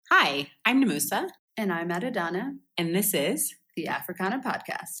Hi, I'm Namusa. And I'm Adidana. And this is the Africana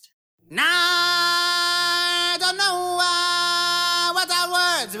Podcast. Now, I don't know what our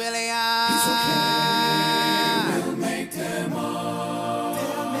words really are. It's okay, we'll make them up.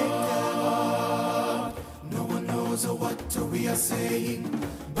 They'll make them up. No one knows what we are saying,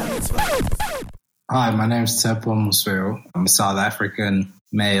 but it's right. Hi, my name is Tsepo Muswero. I'm a South African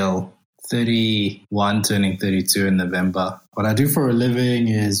male, 31, turning 32 in November. What I do for a living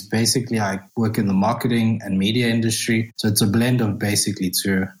is basically I work in the marketing and media industry. So it's a blend of basically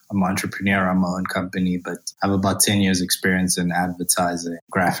two. I'm an entrepreneur, I'm my own company, but I have about 10 years experience in advertising,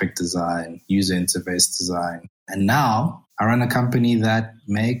 graphic design, user interface design. And now I run a company that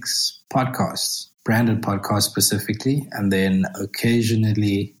makes podcasts. Branded podcasts specifically, and then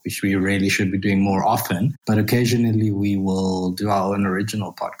occasionally, which we really should be doing more often, but occasionally we will do our own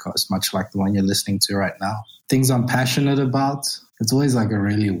original podcast, much like the one you're listening to right now. Things I'm passionate about, it's always like a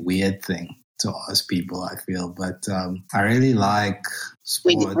really weird thing to ask people, I feel, but I really like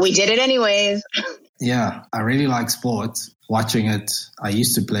sport. We did it anyways. Yeah, I really like sport. Watching it, I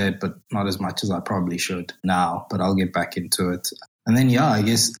used to play it, but not as much as I probably should now, but I'll get back into it. And then, I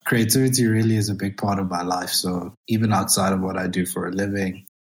guess creativity really is a big part of my life. So even outside of what I do for a living,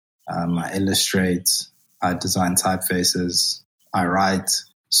 I illustrate, I design typefaces, I write.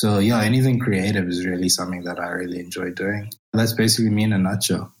 So anything creative is really something that I really enjoy doing. That's basically me in a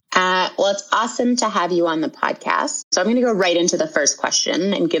nutshell. Well, it's awesome to have you on the podcast. So I'm going to go right into the first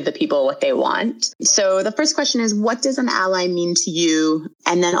question and give the people what they want. So the first question is, what does an ally mean to you?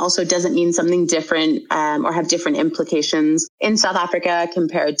 And then also, does it mean something different or have different implications in South Africa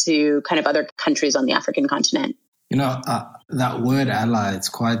compared to kind of other countries on the African continent? That word ally, it's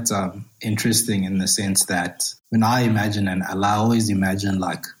quite interesting in the sense that when I imagine an ally, I always imagine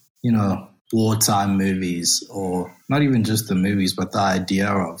wartime movies, or not even just the movies, but the idea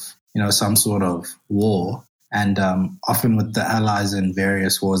of, some sort of war. And often with the allies in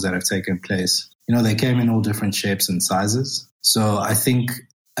various wars that have taken place, they came in all different shapes and sizes. So I think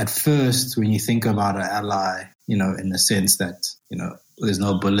at first, when you think about an ally, in the sense that, there's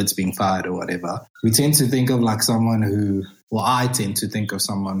no bullets being fired or whatever, we tend to think of like someone who, I tend to think of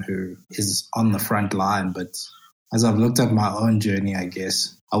someone who is on the front line. But as I've looked at my own journey, I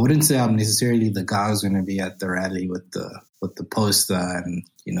guess, I wouldn't say I'm necessarily the guy who's going to be at the rally with the poster and,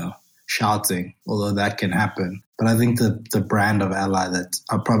 shouting, although that can happen. But I think the brand of ally that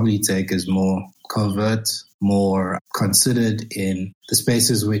I'll probably take is more covert, more considered in the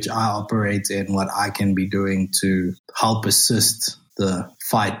spaces which I operate in, what I can be doing to help assist the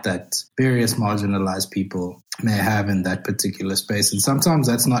fight that various marginalized people may have in that particular space. And sometimes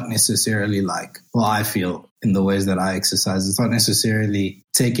that's not necessarily I feel in the ways that I exercise. It's not necessarily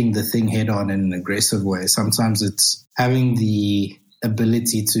taking the thing head on in an aggressive way. Sometimes it's having the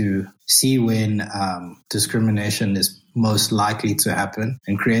ability to see when discrimination is most likely to happen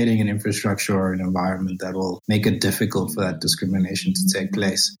and creating an infrastructure or an environment that will make it difficult for that discrimination to take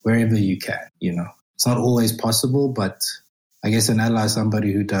place wherever you can. It's not always possible, but I guess an ally is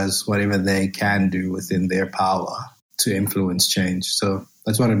somebody who does whatever they can do within their power to influence change. So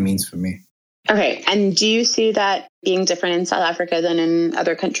that's what it means for me. Okay. And do you see that being different in South Africa than in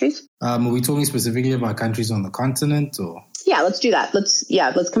other countries? Are we talking specifically about countries on the continent or? Yeah, let's do that. Let's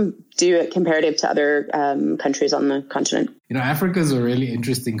do it comparative to other countries on the continent. Africa is a really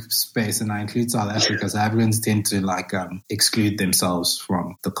interesting space, and I include South Africa. South Africans tend to exclude themselves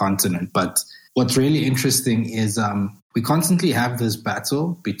from the continent. But what's really interesting is we constantly have this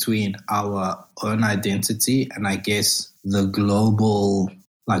battle between our own identity and I guess the global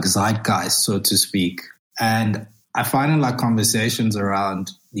zeitgeist, so to speak. And I find in conversations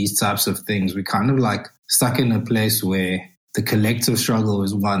around these types of things, we kind of stuck in a place where the collective struggle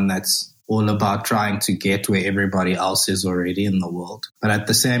is one that's all about trying to get where everybody else is already in the world. But at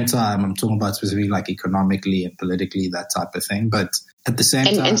the same time, I'm talking about specifically economically and politically, that type of thing. But at the same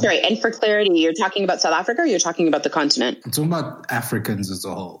time... And for clarity, you're talking about South Africa or you're talking about the continent? I'm talking about Africans as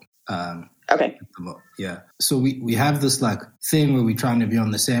a whole. Okay. Yeah. So we have this thing where we're trying to be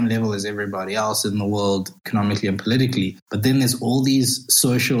on the same level as everybody else in the world, economically and politically. But then there's all these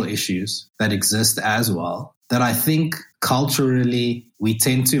social issues that exist as well that I think culturally we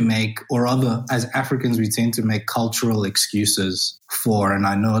tend to make, or rather as Africans, we tend to make cultural excuses for. And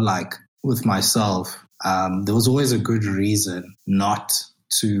I know with myself, there was always a good reason not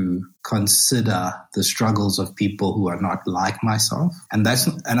to consider the struggles of people who are not like myself. And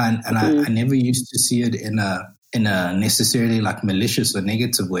I never used to see it in a necessarily malicious or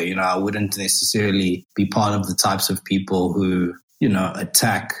negative way. I wouldn't necessarily be part of the types of people who,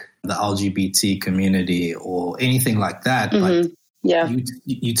 attack the LGBT community or anything like that. Mm-hmm. But Yeah.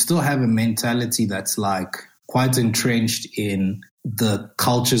 you'd still have a mentality that's like quite entrenched in the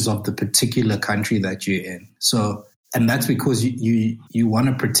cultures of the particular country that you're in. So, and that's because you want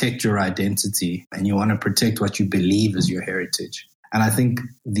to protect your identity and you want to protect what you believe is your heritage. And I think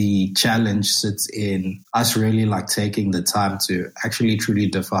the challenge sits in us really like taking the time to actually truly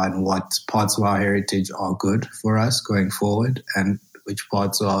define what parts of our heritage are good for us going forward and which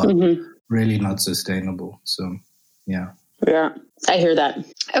parts are really not sustainable. So, yeah. Yeah, I hear that.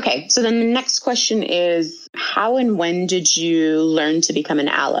 Okay, so then the next question is, how and when did you learn to become an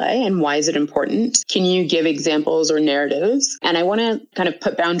ally and why is it important? Can you give examples or narratives? And I want to kind of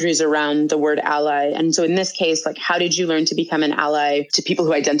put boundaries around the word ally. And so in this case, like, how did you learn to become an ally to people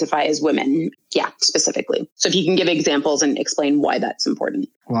who identify as women? Yeah, specifically. So if you can give examples and explain why that's important.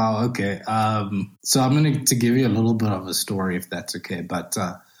 Wow, okay. So I'm going to give you a little bit of a story if that's okay. But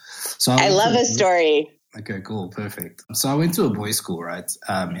so I love a story. Okay, cool. Perfect. So I went to a boys' school, right,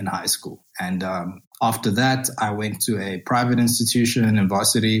 in high school. And after that, I went to a private institution in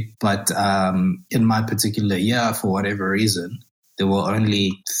varsity. But in my particular year, for whatever reason, there were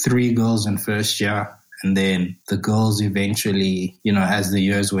only 3 girls in first year. And then the girls eventually, you know, as the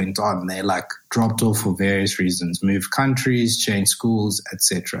years went on, they like dropped off for various reasons, moved countries, changed schools,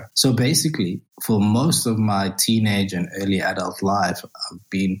 etc. So basically, for most of my teenage and early adult life, I've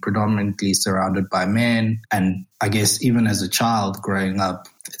been predominantly surrounded by men. And I guess even as a child growing up,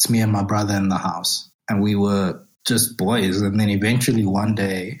 it's me and my brother in the house. And we were just boys. And then eventually one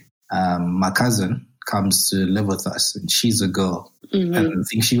day, my cousin comes to live with us, and she's a girl. And I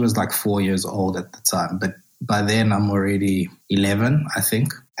think she was like 4 years old at the time, but by then I'm already 11, I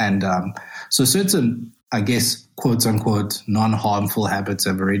think. And so certain, I guess, quote unquote, non-harmful habits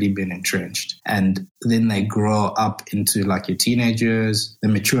have already been entrenched. And then they grow up into like your teenage years, they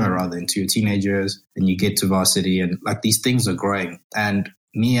mature rather into your teenage years, and you get to varsity, and like these things are growing. And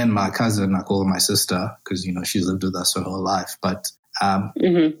me and my cousin, I call her my sister because, you know, she's lived with us her whole life, but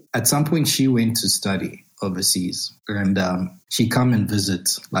at some point she went to study overseas, and she come and visit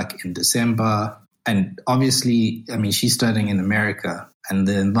like in December. And obviously, I mean, she's studying in America and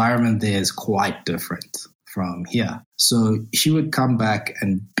the environment there is quite different from here. So she would come back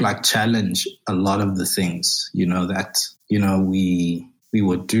and like challenge a lot of the things, you know, that, you know, we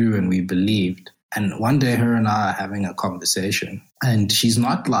would do and we believed. And one day her and I are having a conversation, and she's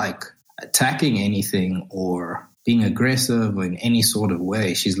not like attacking anything or being aggressive or in any sort of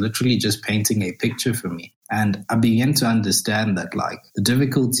way. She's literally just painting a picture for me. And I began to understand that like the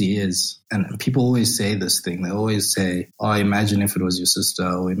difficulty is, and people always say this thing, they always say, oh, imagine if it was your sister,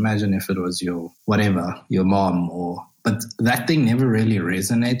 or imagine if it was your whatever, your mom, but that thing never really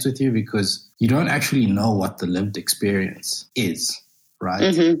resonates with you because you don't actually know what the lived experience is,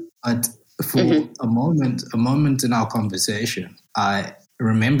 right? But for a moment in our conversation, I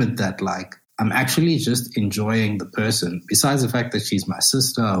remembered that like, I'm actually just enjoying the person, besides the fact that she's my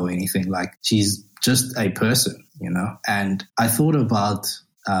sister or anything, like she's just a person, you know? And I thought about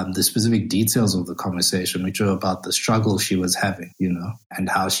the specific details of the conversation, which were about the struggle she was having, you know, and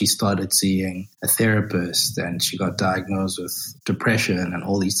how she started seeing a therapist and she got diagnosed with depression and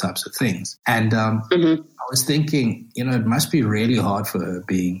all these types of things. And I was thinking, you know, it must be really hard for her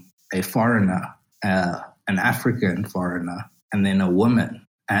being a foreigner, an African foreigner, and then a woman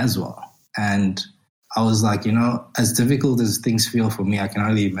as well. And I was like, you know, as difficult as things feel for me, I can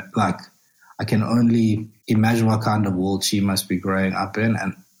only imagine what kind of world she must be growing up in.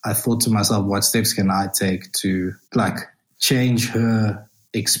 And I thought to myself, what steps can I take to like change her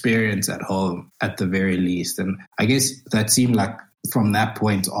experience at home at the very least? And I guess that seemed like from that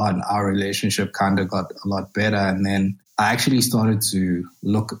point on, our relationship kind of got a lot better. And then I actually started to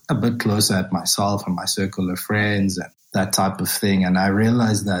look a bit closer at myself and my circle of friends and that type of thing. And I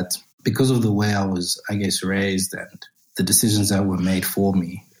realized that because of the way I was, I guess, raised and the decisions that were made for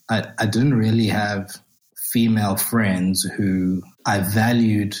me, I didn't really have female friends who I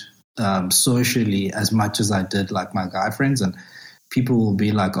valued socially as much as I did like my guy friends. And people will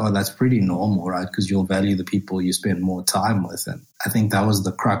be like, oh, that's pretty normal, right? Because you'll value the people you spend more time with. And I think that was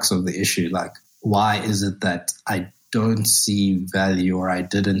the crux of the issue. Like, why is it that I don't see value, or I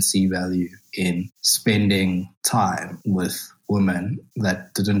didn't see value in spending time with women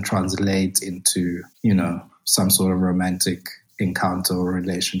that didn't translate into, you know, some sort of romantic encounter or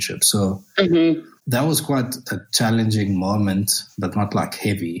relationship? So that was quite a challenging moment, but not like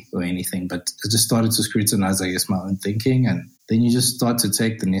heavy or anything. But I just started to scrutinize, I guess, my own thinking. And then you just start to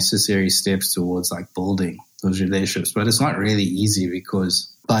take the necessary steps towards like building those relationships. But it's not really easy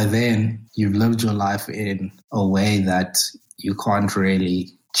because by then you've lived your life in a way that you can't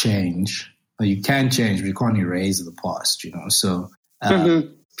really change you can change, but you can't erase the past, So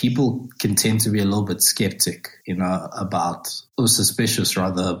people can tend to be a little bit skeptic, or suspicious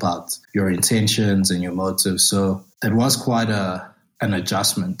rather about your intentions and your motives. So it was quite an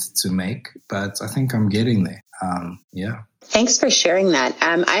adjustment to make, but I think I'm getting there. Yeah. Thanks for sharing that.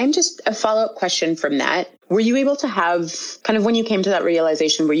 I am just a follow-up question from that. Were you able to have, kind of when you came to that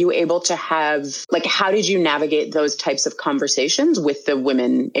realization, were you able to have, like, how did you navigate those types of conversations with the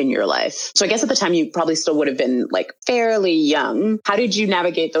women in your life? So I guess at the time you probably still would have been like fairly young. How did you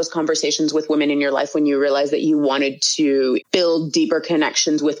navigate those conversations with women in your life when you realized that you wanted to build deeper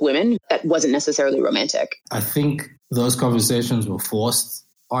connections with women that wasn't necessarily romantic? I think those conversations were forced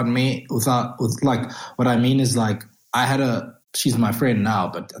on me what I mean is like, she's my friend now,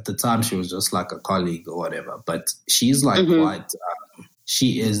 but at the time she was just like a colleague or whatever. But she's like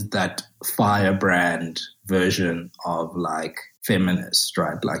she is that firebrand version of like feminist,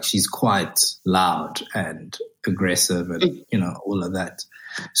 right? Like she's quite loud and aggressive and, all of that.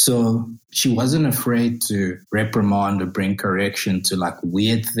 So she wasn't afraid to reprimand or bring correction to like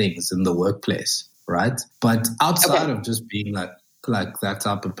weird things in the workplace, right? But outside of just being like that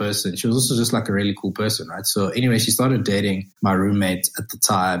type of person, she was also just like a really cool person, right? So anyway, she started dating my roommate at the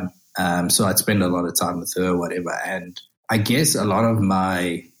time. So I'd spend a lot of time with her, whatever. And I guess a lot of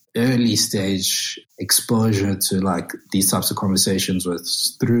my early stage exposure to like these types of conversations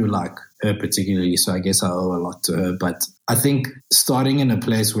was through like her particularly. So I guess I owe a lot to her. But I think starting in a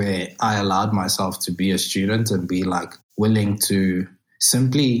place where I allowed myself to be a student and be like willing to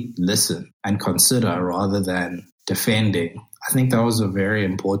simply listen and consider rather than defending, I think that was a very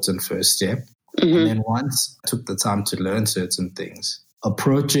important first step. And then once I took the time to learn certain things,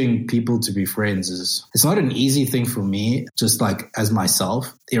 approaching people to be friends it's not an easy thing for me, just like as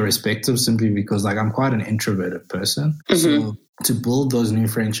myself, irrespective, simply because like I'm quite an introverted person. So to build those new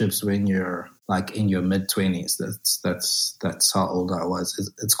friendships when you're like in your mid-20s, that's how old I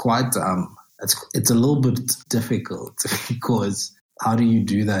was. It's quite, it's a little bit difficult because how do you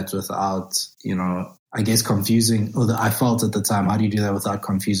do that without, I guess confusing, I felt at the time, how do you do that without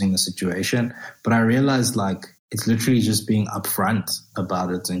confusing the situation? But I realized like it's literally just being upfront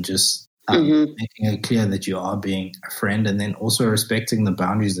about it and just making it clear that you are being a friend, and then also respecting the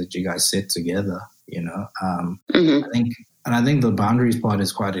boundaries that you guys set together, I think the boundaries part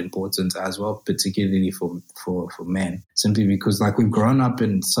is quite important as well, particularly for men, simply because like we've grown up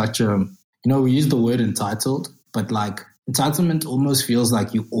in such a, we use the word entitled, but like entitlement almost feels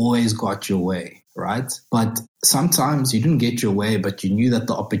like you always got your way. Right? But sometimes you didn't get your way, but you knew that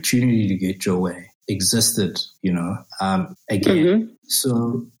the opportunity to get your way existed, again.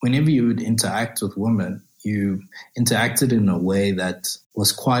 So whenever you would interact with women, you interacted in a way that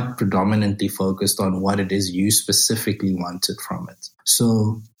was quite predominantly focused on what it is you specifically wanted from it.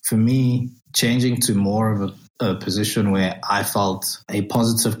 So for me, changing to more of a position where I felt a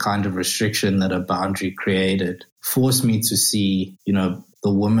positive kind of restriction that a boundary created forced me to see,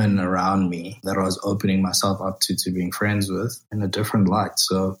 the women around me that I was opening myself up to being friends with in a different light.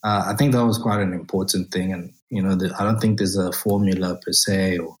 So I think that was quite an important thing. And, I don't think there's a formula per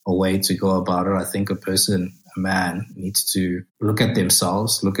se or a way to go about it. I think a man needs to look at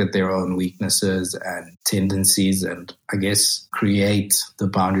themselves, look at their own weaknesses and tendencies, and I guess create the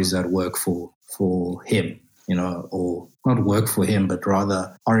boundaries that work for him. Or not work for him, but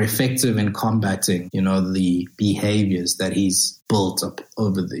rather are effective in combating, the behaviors that he's built up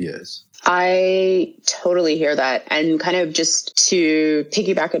over the years. I totally hear that. And kind of just to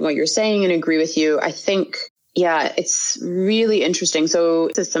piggyback on what you're saying and agree with you, I think, yeah, it's really interesting. So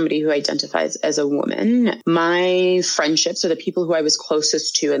as somebody who identifies as a woman, my friendships or the people who I was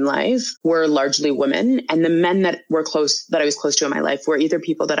closest to in life were largely women. And the men that I was close to in my life were either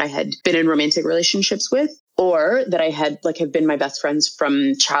people that I had been in romantic relationships with, or that I had have been my best friends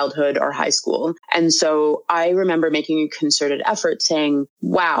from childhood or high school. And so I remember making a concerted effort saying,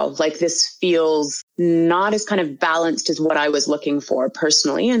 wow, this feels not as kind of balanced as what I was looking for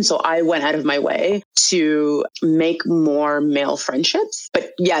personally. And so I went out of my way to make more male friendships.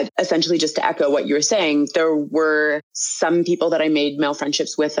 But yeah, essentially just to echo what you were saying, there were some people that I made male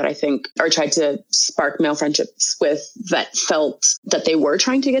friendships with that I think, or tried to spark male friendships with, that felt that they were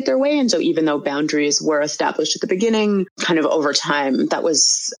trying to get their way. And so even though boundaries were established at the beginning, kind of over time, that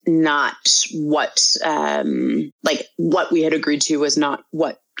was not what, what we had agreed to was not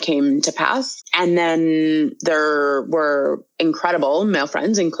what came to pass. And then there were incredible male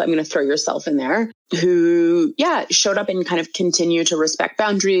friends, and I'm going to throw yourself in there, who, showed up and kind of continue to respect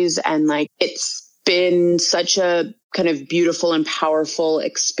boundaries. And it's been such a kind of beautiful and powerful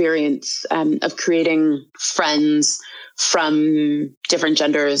experience of creating friends from different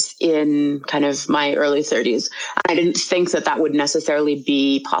genders in kind of my early 30s. I didn't think that would necessarily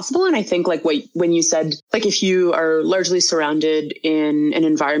be possible. And I think like when you said, like, if you are largely surrounded in an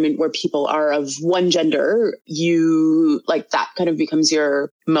environment where people are of one gender, you like that kind of becomes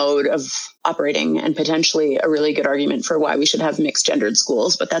your mode of operating, and potentially a really good argument for why we should have mixed gendered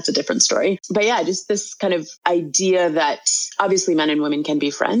schools, but that's a different story. But yeah, just this kind of idea that obviously men and women can be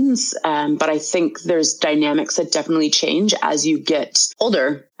friends, but I think there's dynamics that definitely change as you get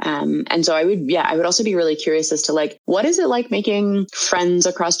older. And so I would also be really curious as to like, what is it like making friends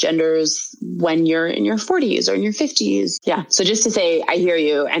across genders when you're in your 40s or in your 50s? Yeah. So just to say, I hear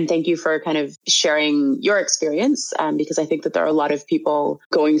you, and thank you for kind of sharing your experience, because I think that there are a lot of people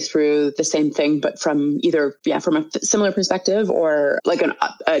going through the same thing, but from either, from a similar perspective or like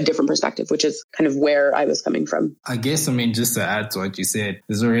a different perspective, which is kind of where I was coming from. I guess, just to add to what you said,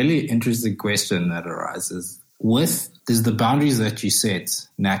 there's a really interesting question that arises. There's the boundaries that you set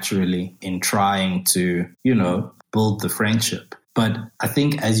naturally in trying to, build the friendship. But I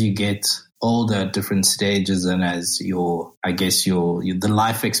think as you get older at different stages, and as the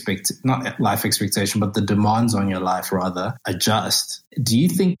not life expectation, but the demands on your life rather adjust, do you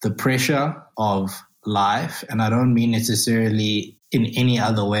think the pressure of life, and I don't mean necessarily in any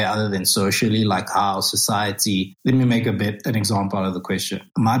other way other than socially, like how society, let me make an example out of the question.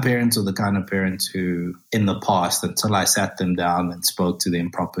 My parents are the kind of parents who, in the past, until I sat them down and spoke to them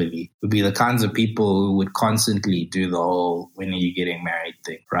properly, would be the kinds of people who would constantly do the whole, when are you getting married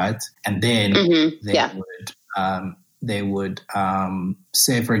thing, right? And then they would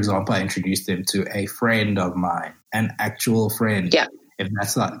say, for example, I introduced them to a friend of mine, an actual friend. Yeah. If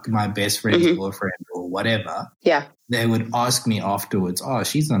that's like my best friend's girlfriend or whatever, they would ask me afterwards, oh,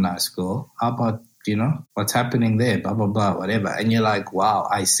 she's a nice girl. How about, what's happening there? Blah, blah, blah, whatever. And you're like, wow,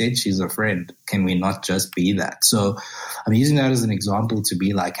 I said she's a friend. Can we not just be that? So I'm using that as an example to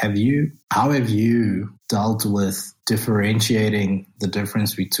be like, how have you dealt with differentiating the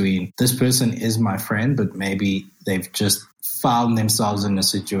difference between this person is my friend, but maybe they've just found themselves in a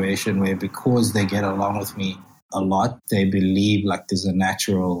situation where because they get along with me a lot, they believe like there's a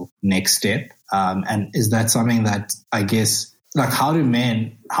natural next step. And is that something that I guess, like how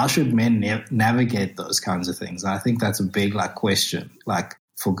should men navigate those kinds of things? I think that's a big question, like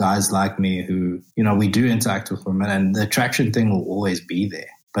for guys like me who, we do interact with women and the attraction thing will always be there.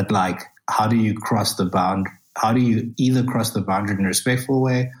 But like, how do you cross the boundary? How do you either cross the boundary in a respectful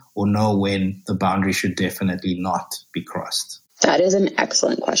way or know when the boundary should definitely not be crossed? That is an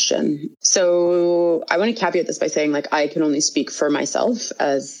excellent question. So I want to caveat this by saying, like, I can only speak for myself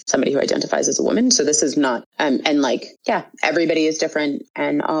as somebody who identifies as a woman. So this is not, everybody is different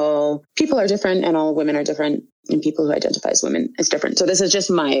and all people are different and all women are different and people who identify as women is different. So this is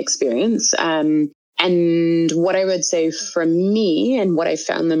just my experience. And what I would say from me and what I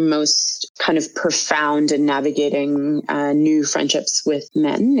found the most kind of profound in navigating new friendships with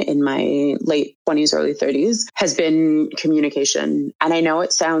men in my late 20s, early 30s has been communication. And I know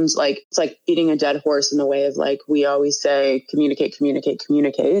it sounds like it's like beating a dead horse in the way of like, we always say communicate, communicate,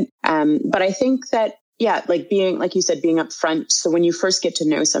 communicate. But I think that like being, like you said, being upfront. So when you first get to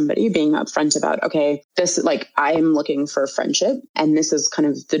know somebody, being upfront about, okay, this, like, I am looking for friendship and this is kind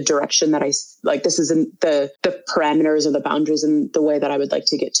of the direction that this isn't the parameters or the boundaries and the way that I would like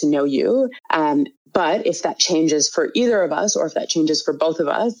to get to know you. But if that changes for either of us, or if that changes for both of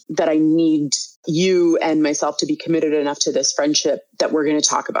us, that I need you and myself to be committed enough to this friendship that we're going to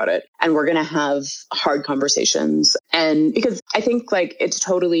talk about it and we're going to have hard conversations. And because I think like it's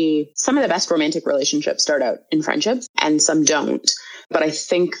totally, some of the best romantic relationships start out in friendships and some don't. But I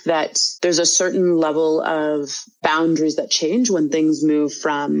think that there's a certain level of boundaries that change when things move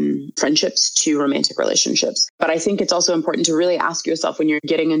from friendships to romantic relationships. But I think it's also important to really ask yourself when you're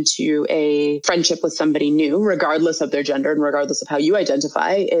getting into a friendship with somebody new, regardless of their gender and regardless of how you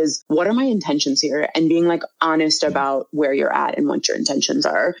identify, is what are my intentions here? And being like honest about where you're at and what your intentions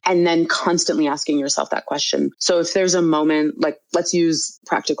are. And then constantly asking yourself that question. So if there's a moment, like let's use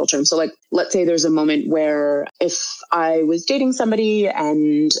practical terms. So like, let's say there's a moment where if I was dating somebody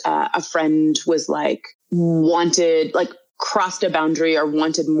and a friend was like crossed a boundary or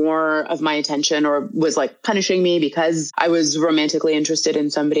wanted more of my attention or was like punishing me because I was romantically interested in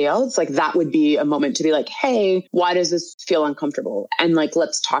somebody else, like that would be a moment to be like, hey, why does this feel uncomfortable? And like,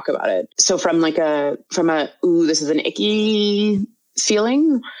 let's talk about it. So from a, ooh, this is an icky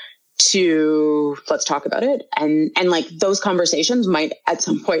feeling to let's talk about it. And like those conversations might at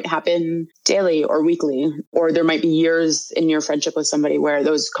some point happen daily or weekly, or there might be years in your friendship with somebody where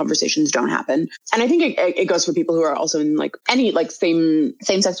those conversations don't happen. And I think it goes for people who are also in like any like same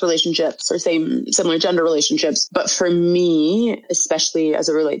sex relationships or similar gender relationships. But for me, especially as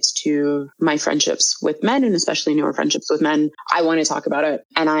it relates to my friendships with men and especially newer friendships with men, I want to talk about it.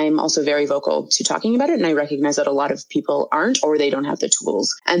 And I'm also very vocal to talking about it. And I recognize that a lot of people aren't, or they don't have the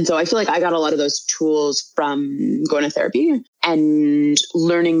tools. And so I feel like I got a lot of those tools from going to therapy and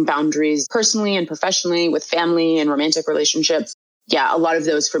learning boundaries personally and professionally with family and romantic relationships. Yeah, a lot of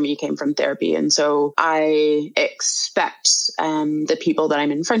those for me came from therapy. And so I expect the people that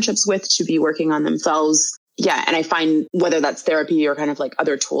I'm in friendships with to be working on themselves. Yeah. And I find whether that's therapy or kind of like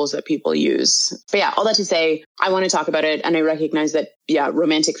other tools that people use. But yeah, all that to say, I want to talk about it. And I recognize that, yeah,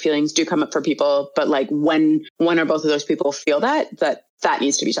 romantic feelings do come up for people. But like when one or both of those people feel that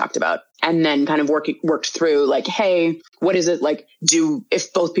needs to be talked about. And then kind of worked through like, hey, what is it like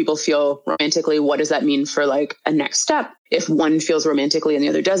if both people feel romantically, what does that mean for like a next step? If one feels romantically and the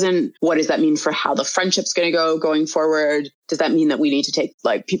other doesn't, what does that mean for how the friendship's going to go going forward? Does that mean that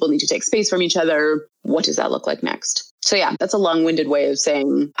people need to take space from each other? What does that look like next? So yeah, that's a long-winded way of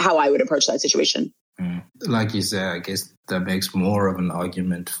saying how I would approach that situation. Like you say, I guess that makes more of an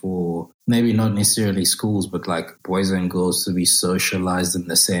argument for maybe not necessarily schools, but like boys and girls to be socialized in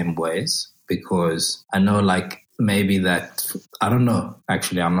the same ways. Because I know like maybe that, I don't know,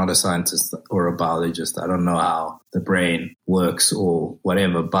 actually, I'm not a scientist or a biologist. I don't know how the brain works or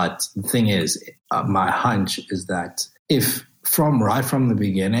whatever. But the thing is, my hunch is that if right from the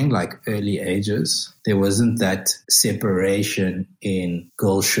beginning, like early ages, there wasn't that separation in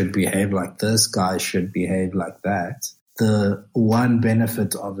girls should behave like this, guys should behave like that. The one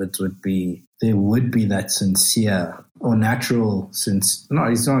benefit of it would be there would be that sincere or natural, it's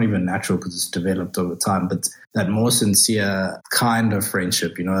not even natural because it's developed over time, but that more sincere kind of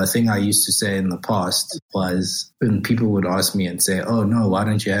friendship. You know, a thing I used to say in the past was when people would ask me and say, oh no, why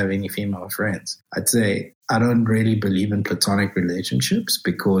don't you have any female friends? I'd say, I don't really believe in platonic relationships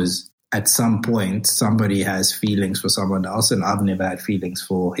because at some point somebody has feelings for someone else, and I've never had feelings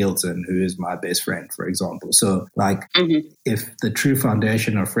for Hilton, who is my best friend, for example. So like if the true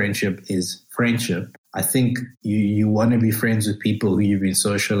foundation of friendship is friendship, I think you want to be friends with people who you've been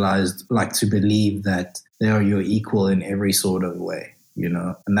socialized like to believe that they are your equal in every sort of way, you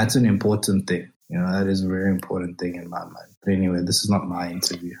know, and that's an important thing. You know, that is a very important thing in my mind. But anyway, this is not my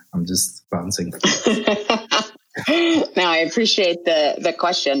interview. I'm just bouncing. No, I appreciate the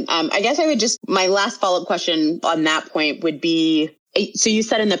question. I guess my last follow-up question on that point would be, so you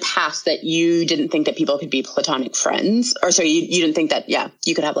said in the past that you didn't think that people could be platonic friends, or sorry, you didn't think that,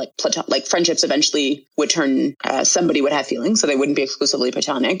 you could have like friendships eventually would turn, somebody would have feelings, so they wouldn't be exclusively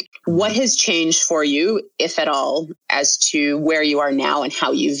platonic. What has changed for you, if at all, as to where you are now and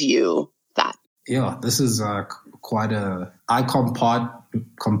how you view that? Yeah, this is I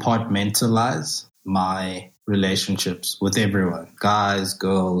compartmentalize my relationships with everyone, guys,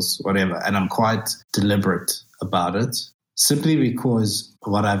 girls, whatever. And I'm quite deliberate about it simply because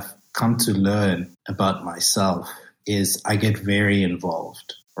what I've come to learn about myself is I get very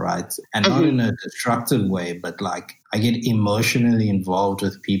involved, right? And not in a destructive way, but like I get emotionally involved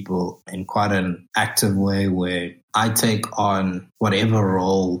with people in quite an active way where I take on whatever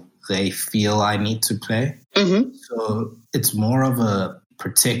role they feel I need to play. So it's more of a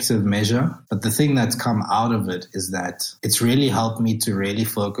protective measure. But the thing that's come out of it is that it's really helped me to really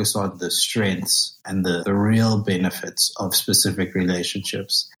focus on the strengths and the real benefits of specific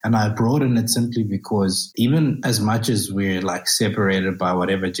relationships. And I broaden it simply because even as much as we're like separated by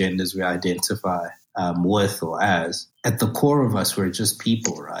whatever genders we identify with or as, at the core of us, we're just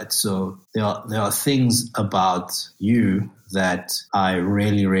people, right? So there are things about you that I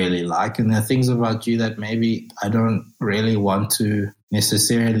really, really like. And there are things about you that maybe I don't really want to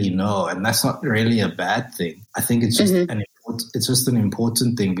necessarily know. And that's not really a bad thing. I think it's just an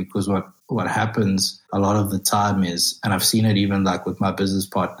important thing because what happens a lot of the time is, and I've seen it even like with my business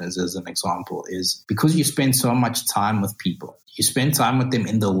partners as an example, is because you spend so much time with people, you spend time with them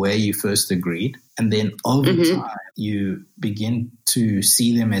in the way you first agreed. And then over time, you begin to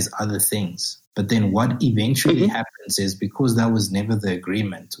see them as other things. But then what eventually happens is because that was never the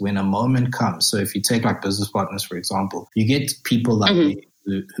agreement, when a moment comes, so if you take like business partners, for example, you get people like me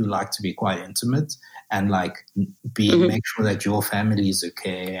who like to be quite intimate and like make sure that your family is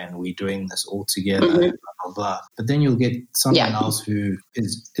okay and we're doing this all together, and blah, blah, blah. But then you'll get someone else who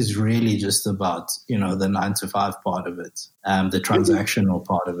is really just about, the 9-to-5 part of it, the transactional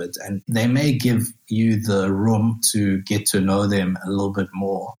part of it. And they may give you the room to get to know them a little bit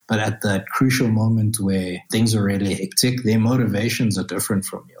more. But at that crucial moment where things are really hectic, their motivations are different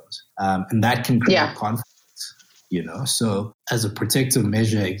from yours. And that can create conflict. So as a protective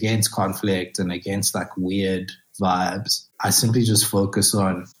measure against conflict and against like weird vibes, I simply just focus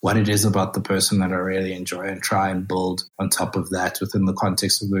on what it is about the person that I really enjoy and try and build on top of that within the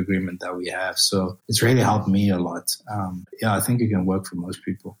context of the agreement that we have. So it's really helped me a lot. I think it can work for most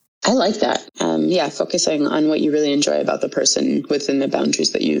people. I like that. Focusing on what you really enjoy about the person within the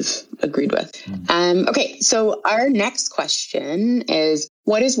boundaries that you've agreed with. Okay, so our next question is,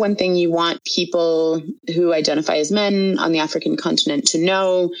 what is one thing you want people who identify as men on the African continent to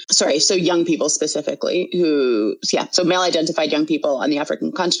know? So young people specifically so male-identified young people on the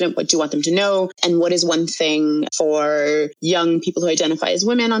African continent, what do you want them to know? And what is one thing for young people who identify as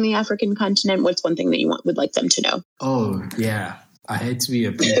women on the African continent? What's one thing that you would like them to know? Oh, yeah. I hate to be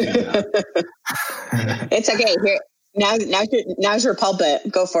a preacher. It's okay. Here, now's your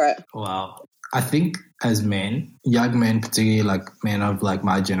pulpit. Go for it. Wow. I think as men, young men, particularly like men of like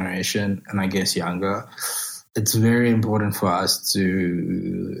my generation and I guess younger, it's very important for us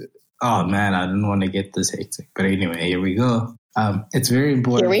to, oh man, I didn't want to get this hectic. But anyway, here we go. It's very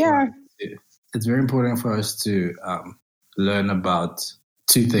important. Here we are. It's very important for us to learn about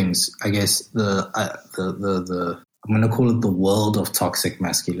two things. I guess I'm going to call it the world of toxic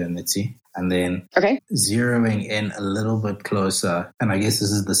masculinity, and then zeroing in a little bit closer, and I guess this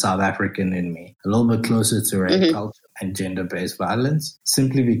is the South African in me, a little bit closer to rape culture and gender-based violence,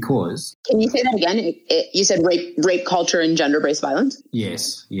 simply because... Can you say that again? You said rape culture and gender-based violence?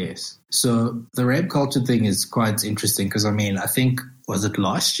 Yes. So the rape culture thing is quite interesting because, I think, was it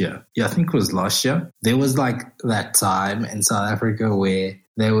last year? Yeah, I think it was last year. There was like that time in South Africa where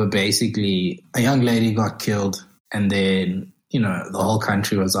they were basically, a young lady got killed, and then, the whole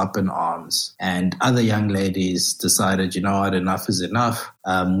country was up in arms, and other young ladies decided, you know what, enough is enough.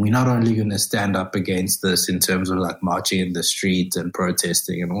 We're not only going to stand up against this in terms of like marching in the street and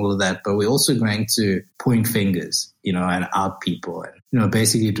protesting and all of that, but we're also going to point fingers, and out people and,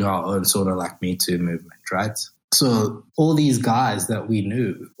 basically do our own sort of like Me Too movement, right? So all these guys that we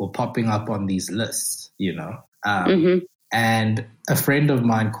knew were popping up on these lists, and a friend of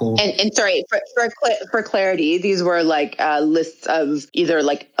mine called... And sorry, for clarity, these were like lists of either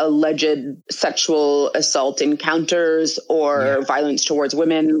like alleged sexual assault encounters or violence towards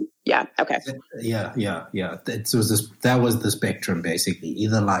women. Yeah, okay. Yeah. That was the spectrum, basically.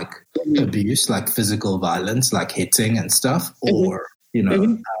 Either like abuse, like physical violence, like hitting and stuff, or,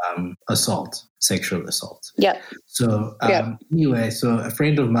 assault, sexual assault. Yeah. So anyway, so a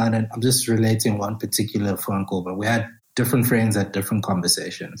friend of mine, and I'm just relating one particular phone call, but we had different friends at different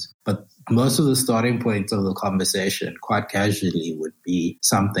conversations. But most of the starting points of the conversation, quite casually, would be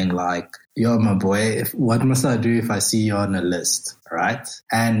something like, yo, my boy, what must I do if I see you on a list, right?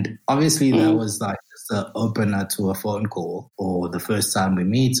 And obviously that was like just an opener to a phone call or the first time we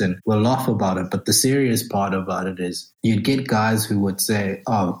meet, and we'll laugh about it. But the serious part about it is you'd get guys who would say,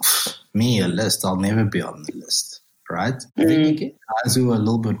 oh, me, a list, I'll never be on the list. Right? I think you get guys who are a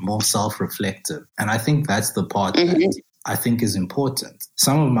little bit more self-reflective. And I think that's the part that I think is important.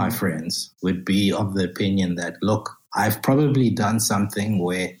 Some of my friends would be of the opinion that, look, I've probably done something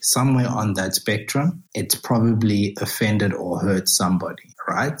where somewhere on that spectrum, it's probably offended or hurt somebody,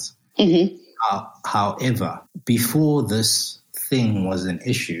 right? However, before this thing was an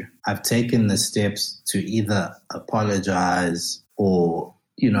issue, I've taken the steps to either apologize or,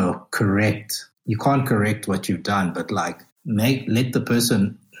 correct. You can't correct what you've done, but like let the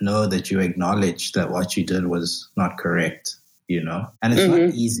person know that you acknowledge that what you did was not correct, And it's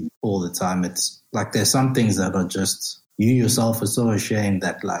not easy all the time. It's like there's some things that are just, you yourself are so ashamed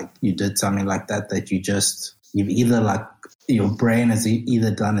that like you did something like that you've either like, your brain has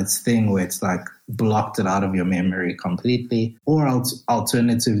either done its thing where it's like blocked it out of your memory completely, or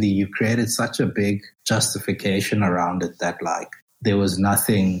alternatively, you created such a big justification around it that like, there was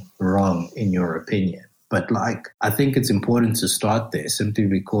nothing wrong in your opinion. But like, I think it's important to start there simply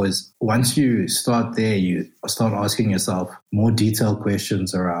because once you start there, you start asking yourself more detailed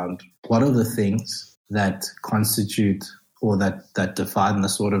questions around what are the things that constitute or that define the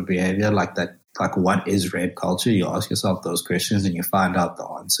sort of behavior like that, like what is rape culture? You ask yourself those questions and you find out the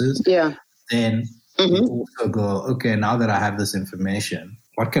answers. Yeah. Then you also go, okay, now that I have this information,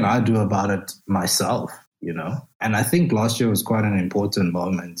 what can I do about it myself? you know? And I think last year was quite an important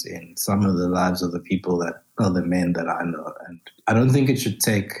moment in some of the lives of the people that are the men that I know. And I don't think it should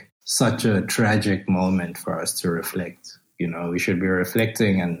take such a tragic moment for us to reflect. You know, we should be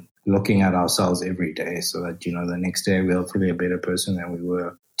reflecting and looking at ourselves every day so that, you know, the next day we're hopefully a better person than we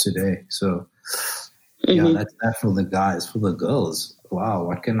were today. So, yeah, that's that for the guys. For the girls, wow,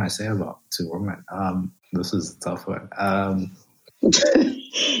 what can I say about two women? This is a tough one.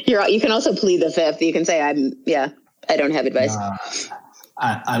 You can also plead the fifth. You can say, I don't have advice.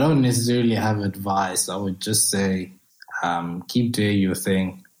 I don't necessarily have advice. I would just say, keep doing your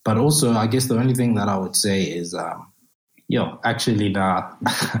thing. But also, I guess the only thing that I would say is, actually, nah.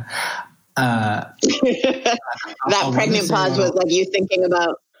 That pregnant pause was like you thinking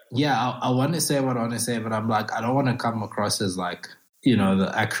about. Yeah, I want to say what I want to say, but I'm like, I don't want to come across as like, you know,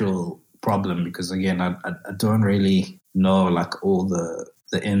 the actual problem, because again, I don't really know like all the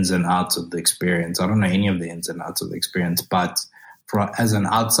ins and outs of the experience. I don't know any of the ins and outs of the experience, but as an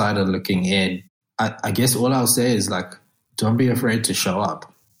outsider looking in, I guess all I'll say is like, don't be afraid to show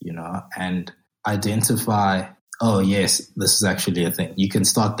up, you know, and identify, oh yes, this is actually a thing. You can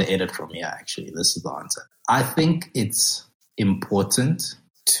start the edit from here, actually. This is the answer. I think it's important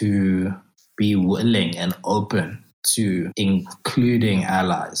to be willing and open to including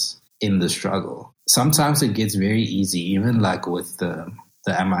allies in the struggle. Sometimes it gets very easy, even like with the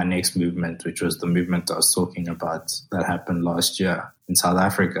Am I Next movement, which was the movement I was talking about that happened last year in South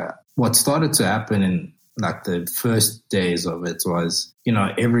Africa. What started to happen in like the first days of it was, you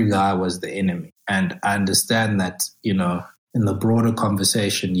know, every guy was the enemy. And I understand that, you know, in the broader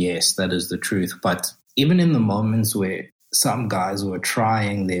conversation, yes, that is the truth. But even in the moments where some guys were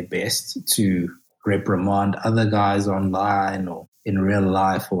trying their best to reprimand other guys online or in real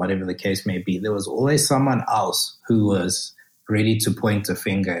life or whatever the case may be, there was always someone else who was ready to point a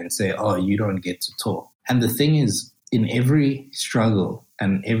finger and say, oh, you don't get to talk. And the thing is, in every struggle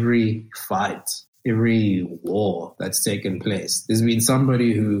and every fight, every war that's taken place, there's been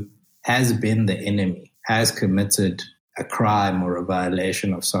somebody who has been the enemy, has committed a crime or a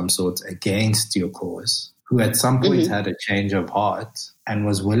violation of some sort against your cause, who at some point had a change of heart and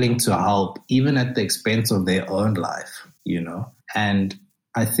was willing to help, even at the expense of their own life, you know. And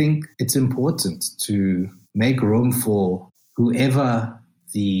I think it's important to make room for whoever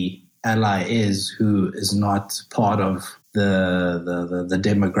the ally is who is not part of the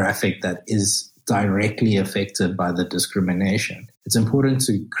demographic that is directly affected by the discrimination. It's important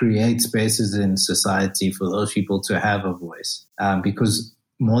to create spaces in society for those people to have a voice, because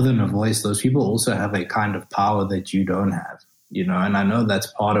more than a voice, those people also have a kind of power that you don't have, you know, and I know that's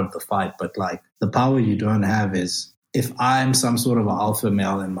part of the fight, but like the power you don't have is if I'm some sort of alpha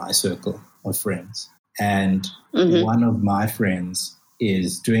male in my circle of friends and one of my friends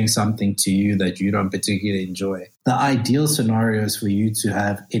is doing something to you that you don't particularly enjoy, the ideal scenario is for you to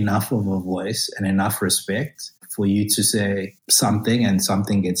have enough of a voice and enough respect for you to say something and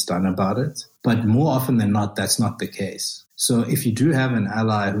something gets done about it. But more often than not, that's not the case. So if you do have an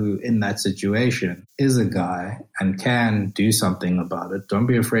ally who in that situation is a guy and can do something about it, don't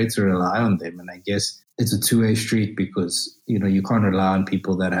be afraid to rely on them. And I guess it's a two-way street because, you know, you can't rely on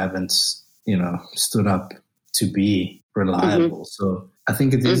people that haven't, you know, stood up to be reliable. So I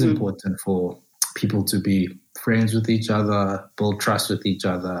think it is important for people to be friends with each other, build trust with each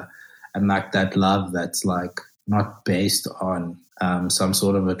other, and like that love that's like not based on some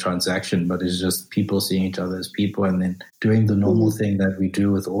sort of a transaction, but it's just people seeing each other as people and then doing the normal thing that we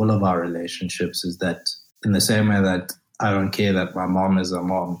do with all of our relationships, is that in the same way that I don't care that my mom is a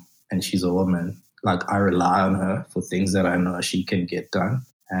mom and she's a woman, like I rely on her for things that I know she can get done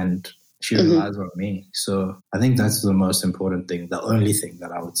and she relies on me. So I think that's the most important thing. The only thing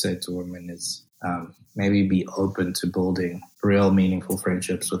that I would say to women is maybe be open to building real meaningful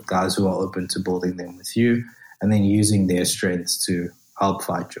friendships with guys who are open to building them with you, and then using their strengths to help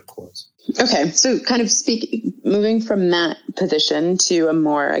fight your cause. Okay. So kind of moving from that position to a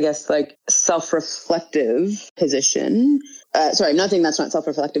more, I guess, like self-reflective position. Sorry, I'm not saying that's not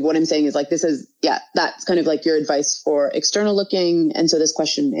self-reflective. What I'm saying is like, this is, that's kind of like your advice for external looking. And so this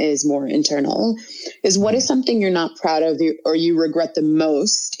question is more internal, is what is something you're not proud of or you regret the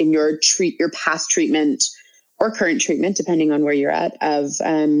most in your past treatment or current treatment, depending on where you're at,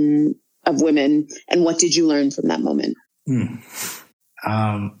 of women, and what did you learn from that moment?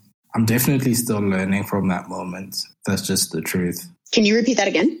 I'm definitely still learning from that moment. That's just the truth. Can you repeat that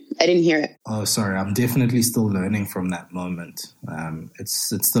again? I didn't hear it. Oh, sorry. I'm definitely still learning from that moment.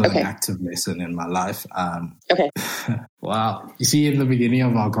 It's still an active lesson in my life. Okay. Wow. You see, in the beginning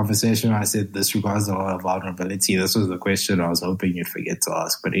of our conversation, I said this regards a lot of vulnerability. This was the question I was hoping you'd forget to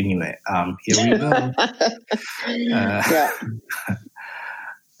ask. But anyway, here we go.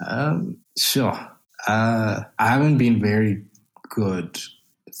 Sure. I haven't been very good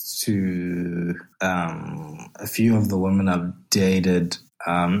to a few of the women I've dated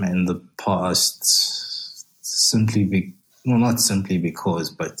in the past, not simply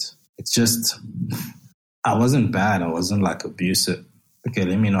because, but it's just, I wasn't bad. I wasn't like abusive. Okay,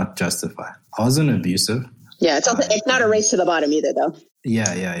 let me not justify. I wasn't abusive. Yeah, it's not a race to the bottom either, though.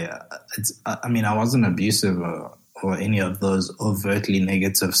 Yeah. I wasn't abusive or any of those overtly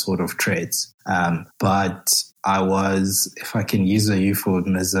negative sort of traits. But I was, if I can use a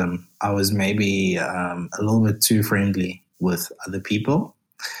euphemism, I was maybe a little bit too friendly with other people.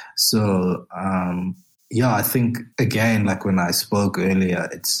 So, I think, again, like when I spoke earlier,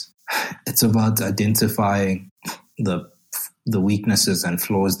 it's about identifying the weaknesses and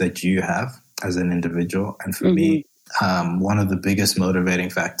flaws that you have as an individual. And for me, one of the biggest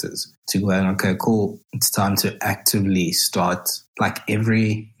motivating factors to go, okay, cool, it's time to actively start, like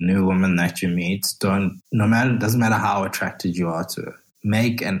every new woman that you meet, doesn't matter how attracted you are to her,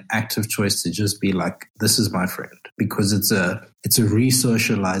 make an active choice to just be like, this is my friend, because it's a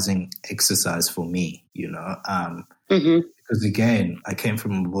re-socializing exercise for me, because again, I came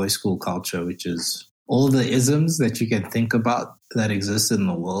from a boys' school culture, which is all the isms that you can think about that exist in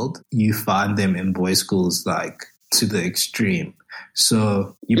the world, you find them in boys' schools, like to the extreme.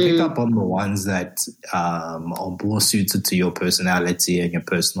 So you pick up on the ones that are more suited to your personality and your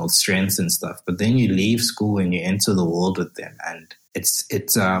personal strengths and stuff. But then you leave school and you enter the world with them, and it's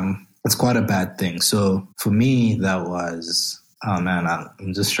quite a bad thing. So for me, that was,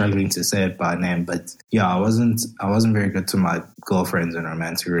 I'm just struggling to say it by name, but yeah, I wasn't very good to my girlfriends and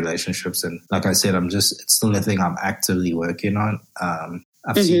romantic relationships. And like I said, it's still a thing I'm actively working on.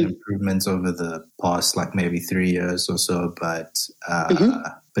 I've seen improvements over the past, like maybe 3 years or so, but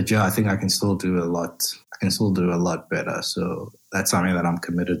yeah, I think I can still do a lot. I can still do a lot better. So that's something that I'm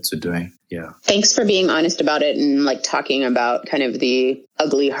committed to doing. Yeah. Thanks for being honest about it and like talking about kind of the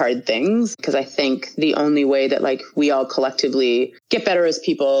ugly, hard things, because I think the only way that like we all collectively get better as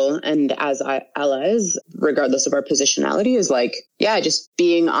people and as allies, regardless of our positionality, is like, just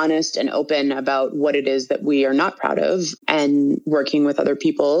being honest and open about what it is that we are not proud of and working with other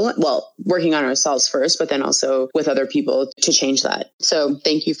people. Well, working on ourselves first, but then also with other people to change that. So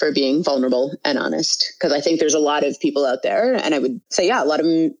thank you for being vulnerable and honest, because I think there's a lot of people out there, and I would say, a lot of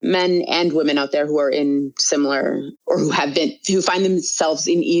men and women out there who are in similar, or who find themselves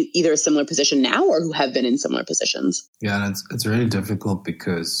in either a similar position now or who have been in similar positions. Yeah, and it's really difficult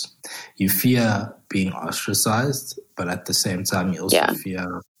because you fear being ostracized, but at the same time, you also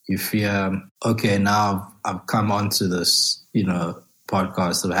fear, okay, now I've come onto this,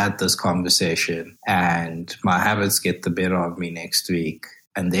 podcast, I've had this conversation, and my habits get the better of me next week,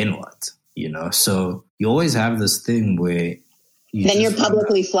 and then what? So you always have this thing where you're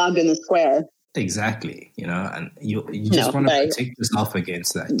publicly flogged in the square. Exactly, and you just want to protect yourself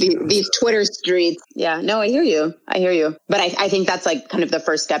against that. These Twitter streets. Yeah, no, I hear you. But I think that's like kind of the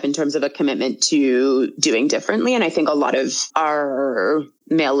first step in terms of a commitment to doing differently. And I think a lot of our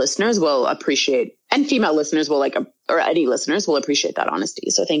male listeners will appreciate, and female listeners will or any listeners will appreciate that honesty.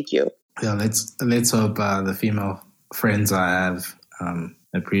 So thank you. Yeah, let's hope the female friends I have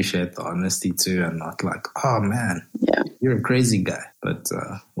appreciate the honesty too, and not like, oh man, you're a crazy guy. But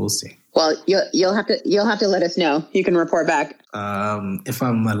we'll see. Well, you'll have to let us know. You can report back. If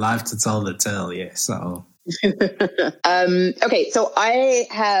I'm alive to tell the tale, yes. So. Okay, so I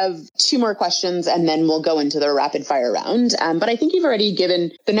have 2 more questions and then we'll go into the rapid fire round. But I think you've already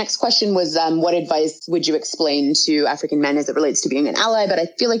given, the next question was, what advice would you explain to African men as it relates to being an ally? But I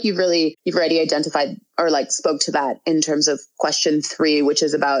feel like you've already identified or like spoke to that in terms of question 3, which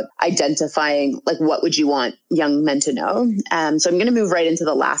is about identifying, like, what would you want young men to know? So I'm going to move right into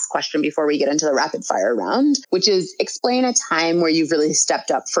the last question before we get into the rapid fire round, which is explain a time where you've really stepped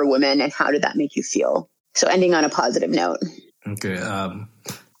up for women and how did that make you feel? So ending on a positive note. Okay.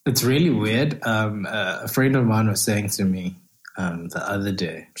 It's really weird. A friend of mine was saying to me the other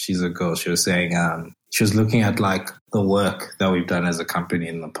day, she's a girl, she was saying she was looking at like the work that we've done as a company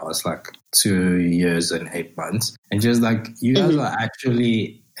in the past like 2 years and 8 months. And she was like, you guys are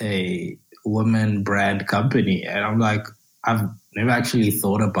actually a woman brand company. And I'm like, I've never actually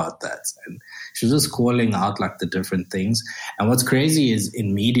thought about that. And she was just calling out like the different things. And what's crazy is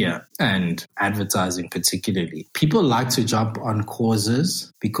in media and advertising particularly, people like to jump on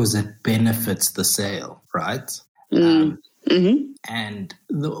causes because it benefits the sale, right? And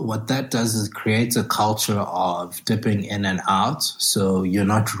what that does is creates a culture of dipping in and out. So you're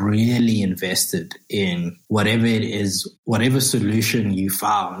not really invested in whatever it is, whatever solution you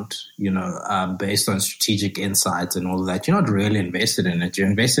found, based on strategic insights and all of that. You're not really invested in it. You're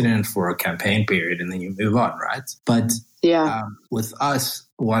invested in it for a campaign period and then you move on, right? But with us,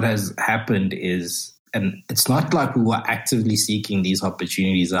 what has happened is, and it's not like we were actively seeking these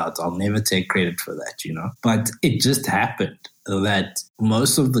opportunities out. I'll never take credit for that, But it just happened that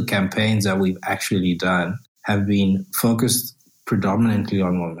most of the campaigns that we've actually done have been focused predominantly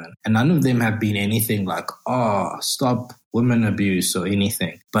on women. And none of them have been anything like, stop women abuse or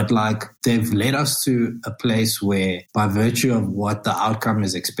anything. But like they've led us to a place where by virtue of what the outcome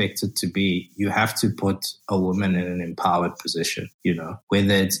is expected to be, you have to put a woman in an empowered position,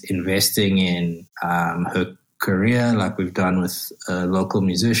 whether it's investing in her career like we've done with a local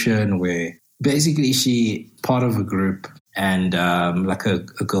musician where basically she part of a group and like a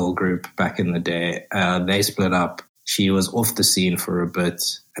girl group back in the day, they split up. She was off the scene for a bit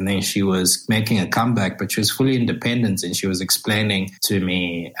and then she was making a comeback, but she was fully independent and she was explaining to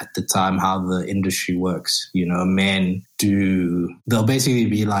me at the time how the industry works. Men they'll basically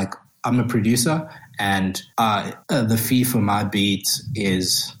be like, I'm a producer and the fee for my beat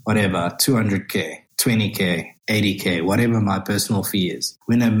is whatever, 200K, 20K, 80K, whatever my personal fee is.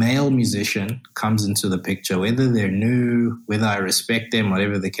 When a male musician comes into the picture, whether they're new, whether I respect them,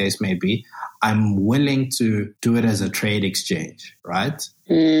 whatever the case may be, I'm willing to do it as a trade exchange, right?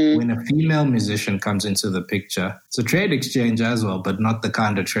 When a female musician comes into the picture, it's a trade exchange as well, but not the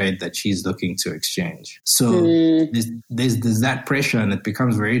kind of trade that she's looking to exchange. So there's that pressure and it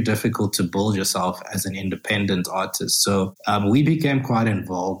becomes very difficult to build yourself as an independent artist. So we became quite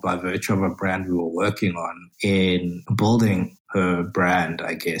involved by virtue of a brand we were working on in building her brand,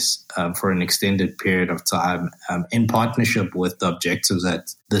 I guess, for an extended period of time in partnership with the objectives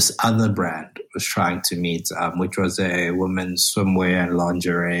that this other brand was trying to meet, which was a women's swimwear and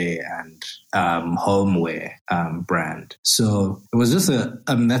lingerie and homeware brand. So it was just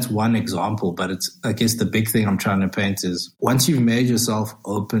that's one example, but it's, I guess the big thing I'm trying to paint is once you've made yourself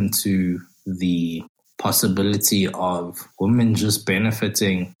open to the possibility of women just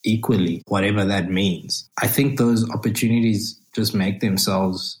benefiting equally, whatever that means, I think those opportunities just make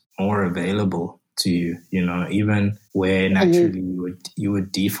themselves more available to you, even where naturally you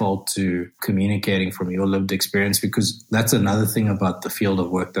would default to communicating from your lived experience, because that's another thing about the field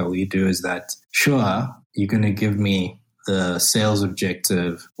of work that we do is that, sure, you're going to give me the sales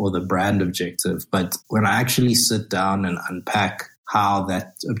objective or the brand objective, but when I actually sit down and unpack how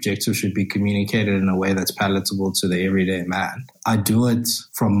that objective should be communicated in a way that's palatable to the everyday man, I do it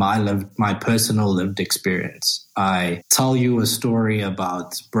from my personal lived experience. I tell you a story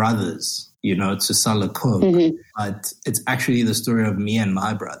about brothers, to sell a Coke, but it's actually the story of me and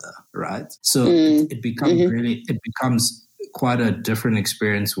my brother, right? So it becomes quite a different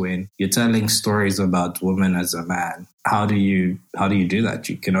experience when you're telling stories about women as a man. How do you do that?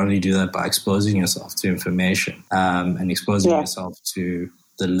 You can only do that by exposing yourself to information and exposing yourself to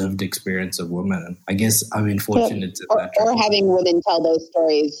the lived experience of women. And I guess I've been fortunate to that. Or having women tell those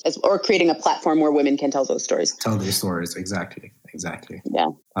stories, or creating a platform where women can tell those stories. Tell their stories, exactly. Yeah.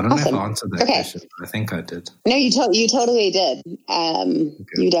 I don't know if I answered that question, but I think I did. No, you totally did.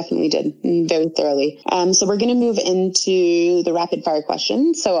 You definitely did very thoroughly. So we're going to move into the rapid fire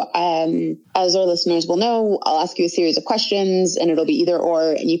questions. So as our listeners will know, I'll ask you a series of questions and it'll be either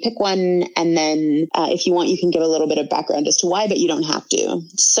or, and you pick one. And then if you want, you can give a little bit of background as to why, but you don't have to.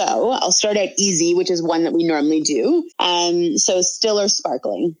 So I'll start out easy, which is one that we normally do. So still or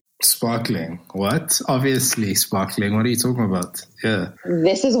sparkling? Sparkling. What? Obviously sparkling. What are you talking about? Yeah.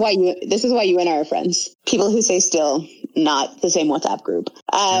 This is why you and I are friends. People who say still, not the same WhatsApp group.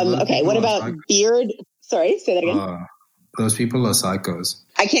 Okay. What about beard? Sorry, say that again. Those people are psychos.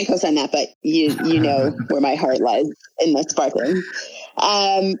 I can't co-sign that, but you know where my heart lies in the sparkling.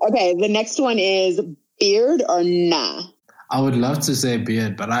 Okay. The next one is beard or nah? I would love to say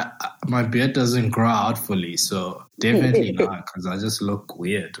beard, but my beard doesn't grow out fully, so definitely not, because I just look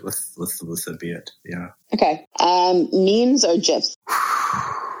weird with a beard. Yeah. Okay. Memes or GIFs?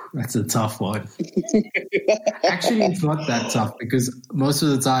 That's a tough one. Actually, it's not that tough because most of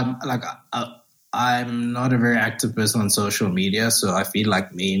the time, like I'm not a very active person on social media, so I feel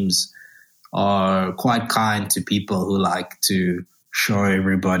like memes are quite kind to people who like to show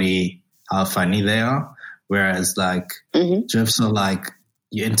everybody how funny they are. Whereas like GIFs are like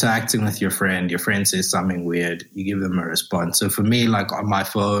you're interacting with your friend says something weird, you give them a response. So for me, like on my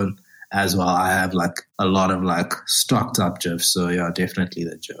phone as well, I have like a lot of like stocked up GIFs. So yeah, definitely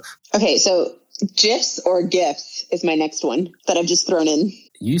the GIF. Okay, so GIFs or GIFs is my next one that I've just thrown in.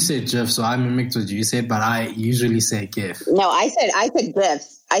 You said GIF, so I mimicked what you said, but I usually say GIF. No, I said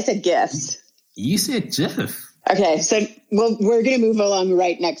GIFs. I said GIFs. You said GIF. Okay, so we're going to move along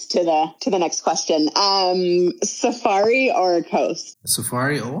right next to the next question. Safari or coast?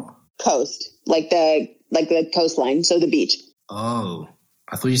 Safari or? Coast, like the coastline, so the beach. Oh,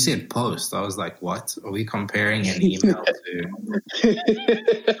 I thought you said post. I was like, what? Are we comparing an email to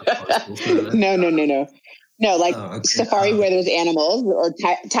a postal service? No. No, like okay. Safari where there's animals, or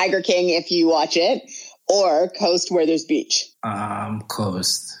Tiger King if you watch it, or Coast where there's beach.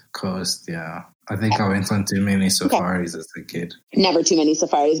 Coast, yeah. I think I went on too many safaris as a kid. Never too many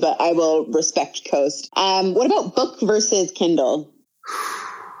safaris, but I will respect Coast. What about book versus Kindle?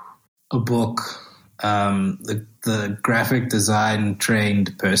 A book. The graphic design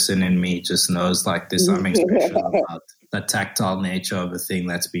trained person in me just knows like there's something special about the tactile nature of a thing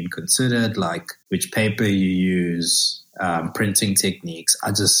that's been considered, like which paper you use, printing techniques.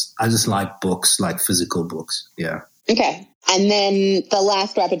 I just like books, like physical books. Yeah. Okay. And then the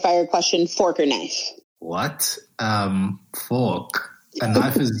last rapid fire question, fork or knife? What? Fork. A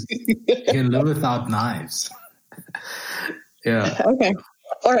knife is, you can live without knives. Yeah. Okay.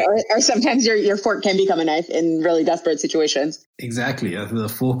 Or sometimes your fork can become a knife in really desperate situations. Exactly. The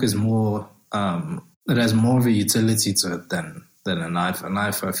fork is more, it has more of a utility to it than a knife. A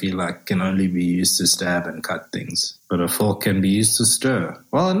knife, I feel like, can only be used to stab and cut things. But a fork can be used to stir.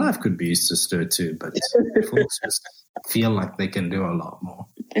 Well, a knife could be used to stir too, but forks just feel like they can do a lot more.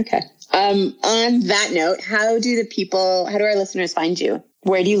 Okay. On that note, how do our listeners find you?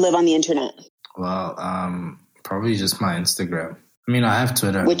 Where do you live on the internet? Well, probably just my Instagram. I mean, I have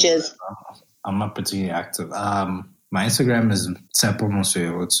Twitter. Which is? I'm not particularly active. My Instagram is Tshepo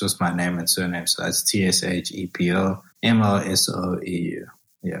Mosueu. It's just my name and surname. So that's TSHEPO MOSOEU.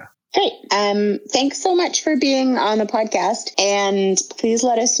 Yeah. Great. Thanks so much for being on the podcast. And please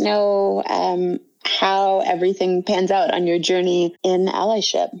let us know how everything pans out on your journey in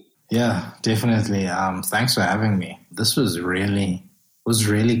allyship. Yeah, definitely. Thanks for having me. This was really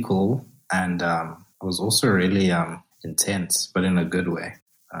cool. And it was also really intense, but in a good way.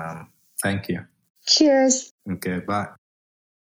 Thank you. Cheers. Okay, bye.